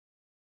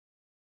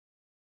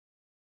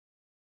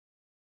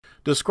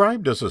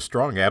Described as a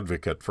strong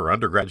advocate for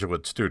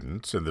undergraduate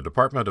students in the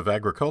Department of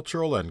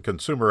Agricultural and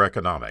Consumer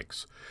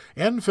Economics,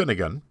 Ann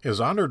Finnegan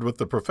is honored with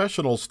the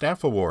Professional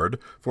Staff Award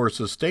for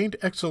Sustained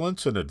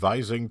Excellence in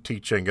Advising,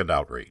 Teaching, and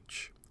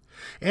Outreach.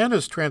 Ann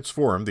has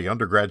transformed the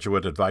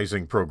undergraduate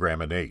advising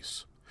program in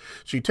ACE.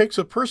 She takes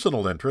a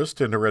personal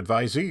interest in her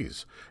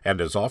advisees and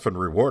is often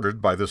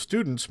rewarded by the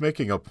students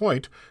making a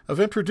point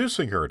of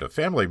introducing her to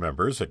family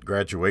members at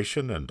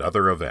graduation and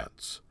other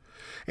events.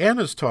 Ann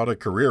has taught a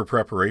career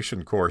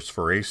preparation course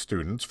for ACE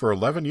students for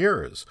 11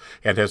 years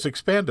and has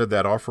expanded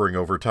that offering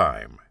over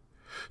time.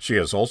 She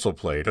has also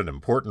played an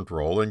important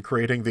role in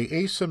creating the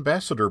ACE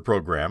Ambassador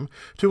Program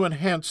to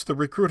enhance the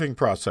recruiting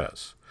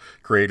process,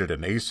 created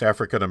an ACE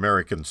African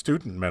American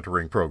Student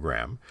Mentoring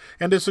Program,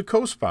 and is a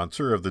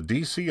co-sponsor of the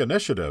D.C.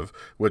 Initiative,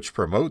 which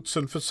promotes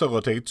and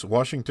facilitates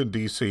Washington,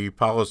 D.C.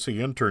 policy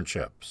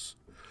internships.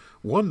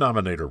 One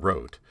nominator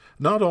wrote,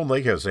 "Not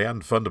only has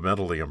Ann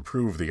fundamentally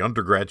improved the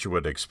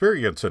undergraduate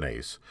experience in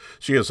ACE,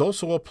 she is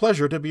also a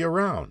pleasure to be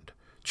around.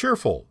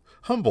 Cheerful,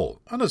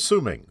 humble,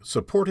 unassuming,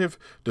 supportive,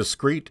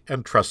 discreet,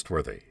 and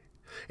trustworthy."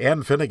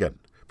 Ann Finnegan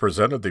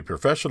presented the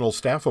Professional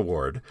Staff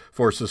Award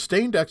for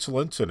Sustained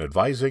Excellence in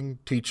Advising,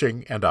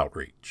 Teaching, and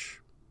Outreach.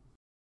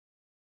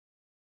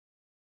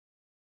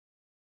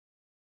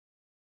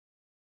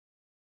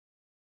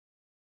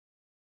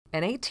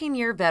 An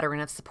 18-year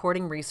veteran of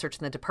supporting research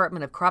in the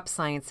Department of Crop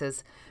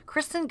Sciences,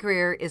 Kristin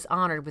Greer is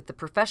honored with the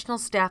Professional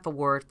Staff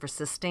Award for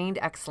Sustained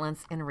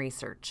Excellence in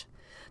Research.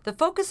 The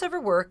focus of her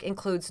work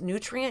includes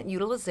nutrient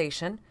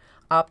utilization,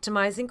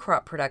 optimizing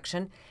crop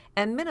production,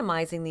 and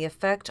minimizing the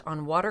effect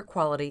on water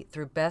quality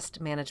through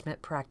best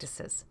management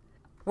practices.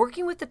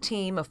 Working with a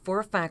team of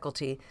 4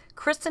 faculty,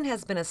 Kristin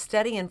has been a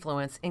steady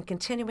influence in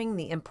continuing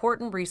the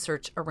important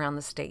research around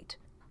the state.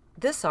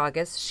 This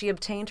August, she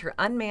obtained her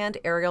Unmanned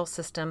Aerial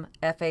System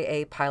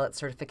FAA pilot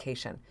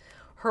certification.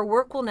 Her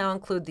work will now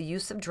include the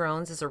use of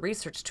drones as a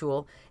research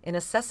tool in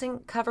assessing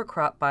cover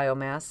crop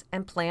biomass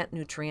and plant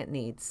nutrient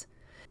needs.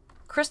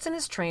 Kristin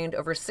has trained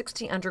over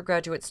 60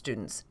 undergraduate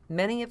students,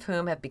 many of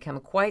whom have become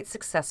quite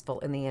successful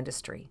in the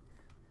industry.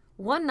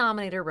 One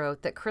nominator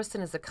wrote that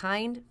Kristin is a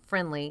kind,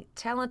 friendly,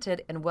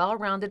 talented, and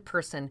well-rounded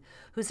person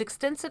whose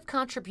extensive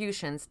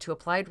contributions to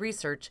applied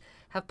research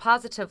have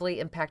positively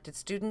impacted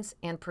students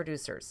and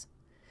producers.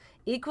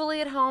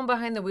 Equally at home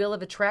behind the wheel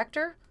of a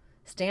tractor,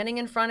 standing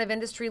in front of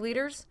industry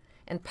leaders,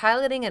 and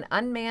piloting an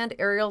unmanned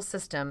aerial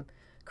system,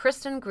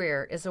 Kristin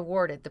Greer is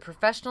awarded the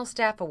Professional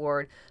Staff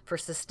Award for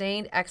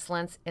Sustained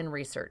Excellence in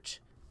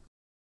Research.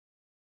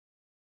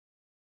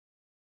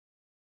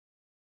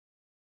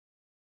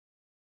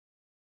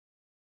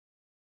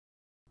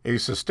 A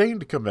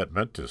sustained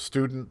commitment to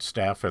student,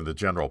 staff, and the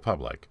general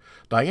public,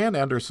 Diane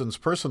Anderson's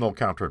personal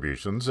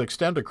contributions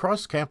extend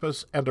across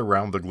campus and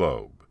around the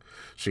globe.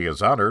 She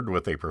is honored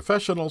with a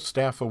Professional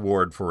Staff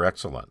Award for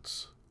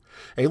Excellence.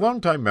 A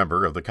longtime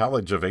member of the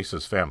College of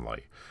ACES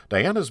family,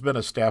 Diane has been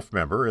a staff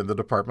member in the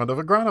Department of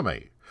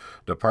Agronomy,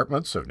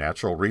 Departments of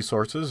Natural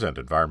Resources and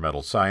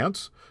Environmental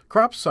Science,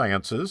 Crop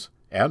Sciences,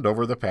 and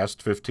over the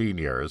past 15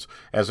 years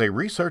as a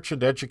research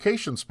and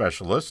education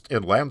specialist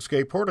in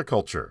landscape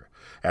horticulture,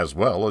 as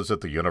well as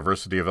at the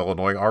University of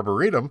Illinois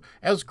Arboretum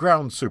as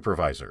ground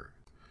supervisor.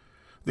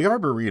 The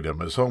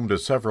Arboretum is home to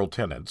several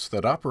tenants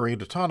that operate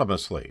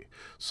autonomously,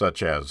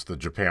 such as the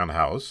Japan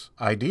House,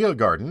 Idea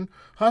Garden,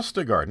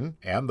 Hosta Garden,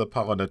 and the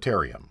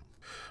Pollinatarium.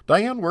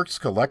 Diane works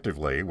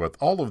collectively with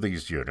all of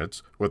these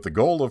units with the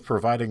goal of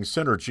providing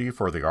synergy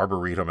for the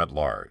Arboretum at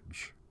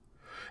large.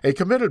 A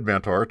committed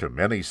mentor to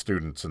many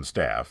students and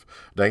staff,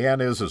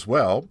 Diane is as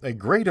well a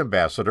great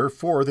ambassador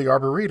for the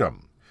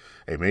Arboretum.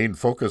 A main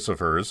focus of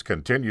hers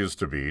continues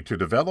to be to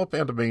develop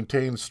and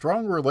maintain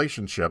strong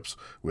relationships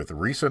with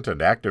recent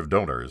and active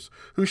donors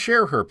who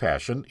share her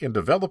passion in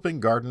developing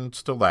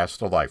gardens to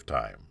last a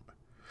lifetime.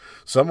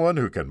 Someone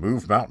who can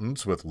move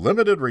mountains with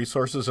limited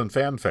resources and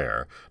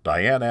fanfare,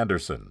 Diane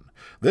Anderson,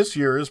 this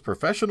year's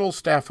Professional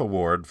Staff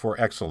Award for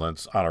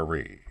Excellence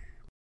honoree.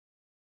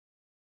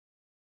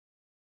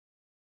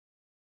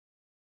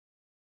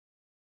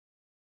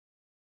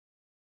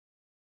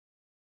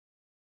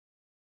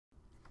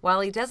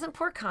 While he doesn't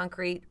pour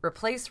concrete,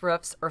 replace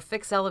roofs, or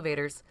fix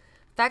elevators,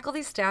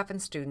 faculty, staff,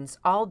 and students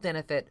all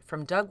benefit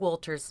from Doug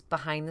Wolters'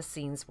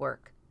 behind-the-scenes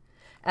work.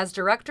 As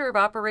Director of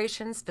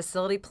Operations,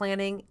 Facility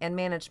Planning, and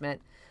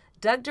Management,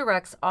 Doug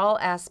directs all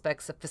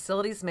aspects of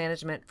facilities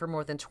management for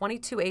more than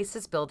 22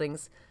 ACES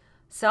buildings,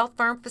 South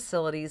Farm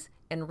facilities,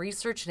 and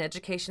research and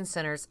education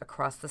centers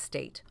across the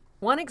state.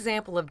 One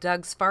example of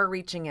Doug's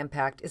far-reaching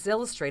impact is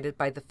illustrated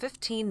by the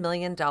 $15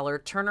 million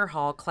Turner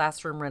Hall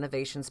classroom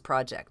renovations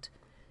project.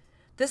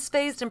 This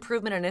phased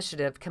improvement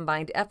initiative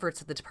combined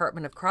efforts of the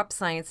Department of Crop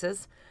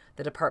Sciences,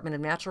 the Department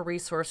of Natural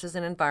Resources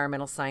and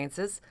Environmental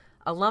Sciences,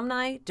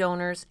 alumni,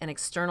 donors, and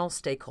external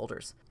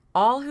stakeholders,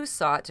 all who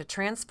sought to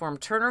transform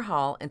Turner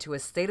Hall into a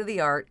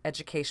state-of-the-art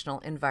educational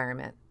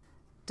environment.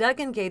 Doug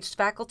engaged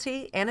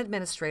faculty and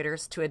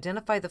administrators to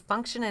identify the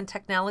function and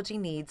technology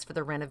needs for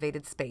the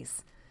renovated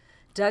space.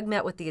 Doug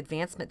met with the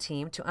advancement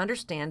team to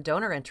understand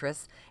donor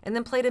interests and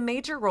then played a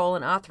major role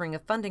in authoring a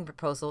funding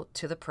proposal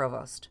to the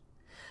provost.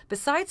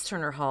 Besides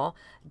Turner Hall,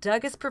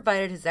 Doug has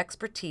provided his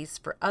expertise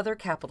for other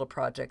capital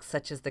projects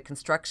such as the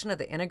construction of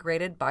the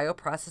Integrated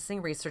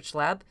Bioprocessing Research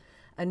Lab,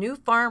 a new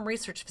farm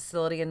research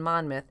facility in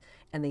Monmouth,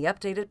 and the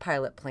updated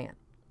pilot plant.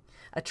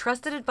 A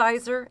trusted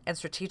advisor and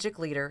strategic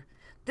leader,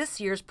 this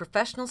year's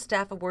Professional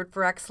Staff Award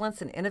for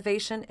Excellence in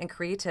Innovation and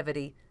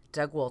Creativity,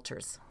 Doug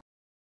Wolters.